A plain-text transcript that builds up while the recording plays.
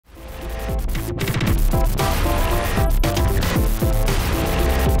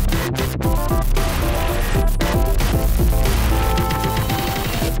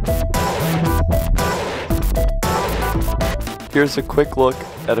Here's a quick look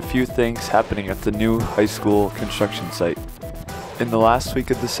at a few things happening at the new high school construction site. In the last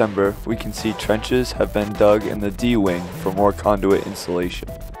week of December, we can see trenches have been dug in the D wing for more conduit installation.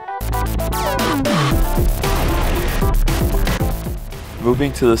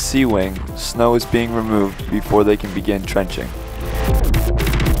 Moving to the C wing, snow is being removed before they can begin trenching.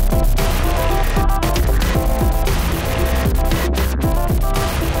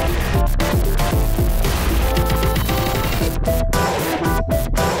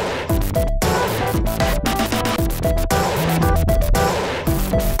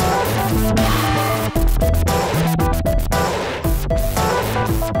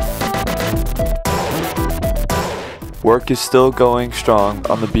 Work is still going strong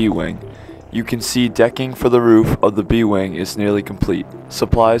on the B wing. You can see decking for the roof of the B wing is nearly complete.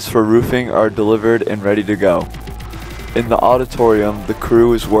 Supplies for roofing are delivered and ready to go. In the auditorium, the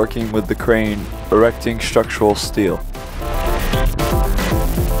crew is working with the crane, erecting structural steel.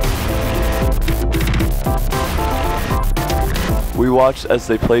 We watched as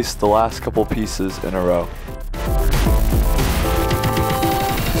they placed the last couple pieces in a row.